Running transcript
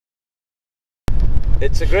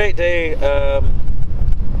It's a great day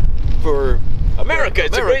for America.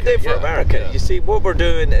 It's a great day for America. Yeah. You see, what we're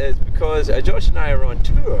doing is because Josh and I are on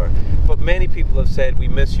tour, but many people have said we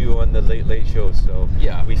miss you on the Late Late Show, so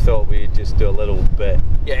Yeah. we thought we'd just do a little bit.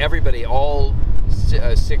 Yeah, everybody, all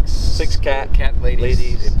six cat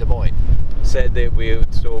ladies in Des Moines. Said that we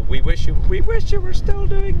wish you were still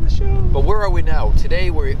doing the show. But where are we now? Today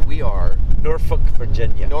we are Norfolk,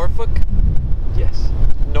 Virginia. Norfolk? Yes.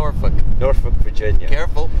 Norfolk. Norfolk, Virginia.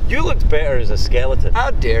 Careful. You looked better as a skeleton.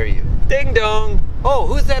 How dare you? Ding dong. Oh,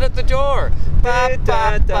 who's that at the door?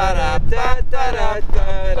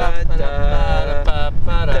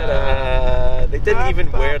 They didn't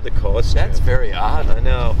even wear the costume. That's very odd. I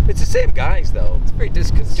know. It's the same guys though. It's very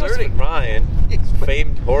disconcerting. Joseph Ryan,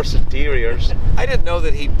 famed horse interiors. I didn't know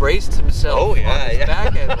that he braced himself on his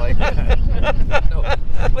back end like that. No.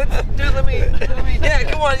 Let me. Yeah,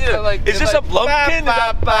 come on. You know, like. Is this a blumpkin?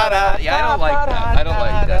 Yeah, I don't like that. I don't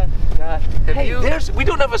like that. Hey, we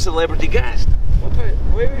don't have a celebrity guest.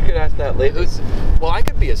 Maybe we could ask that later. Well, I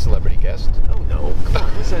could be a celebrity guest. Oh no! Come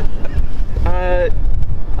on, listen.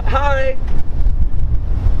 Hi.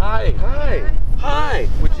 Hi. Hi. Hi.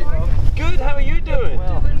 Would you? Good. How are you doing?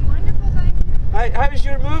 Well, Doing wonderful, thank you. How's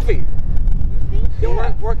your movie?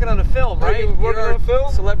 you're working on a film, Are right? you working on a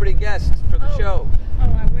film? Celebrity guest for the show. Oh,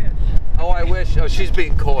 I wish. Oh, I wish. Oh, she's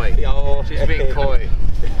being coy. Oh, She's being coy.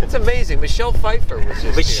 It's amazing. Michelle Pfeiffer was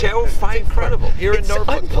just Michelle here. Pfeiffer. It's incredible. Here in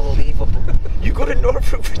Norfolk. Unbelievable. You go to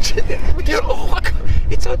Norfolk, Virginia. Oh my God.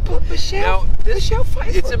 It's unbelievable. Michelle. Now, Michelle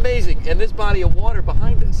Pfeiffer. It's amazing. And this body of water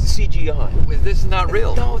behind us. CGI. This is not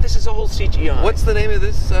real. No, this is all CGI. What's the name of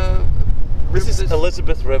this? This is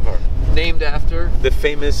Elizabeth River. Named after? The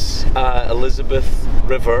famous Elizabeth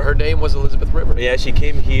River. Her name was Elizabeth River. Yeah, she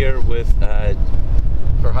came here with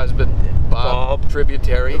Her husband, Bob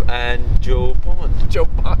Tributary. and Joe Pond. Joe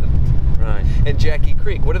Pond. Right. And Jackie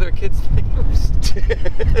Creek. What are their kids' names?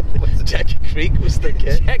 Jackie Creek was their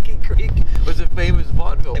kid. Jackie Creek was a famous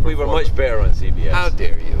vaudeville And we were performer. much better on CBS. How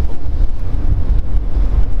dare you?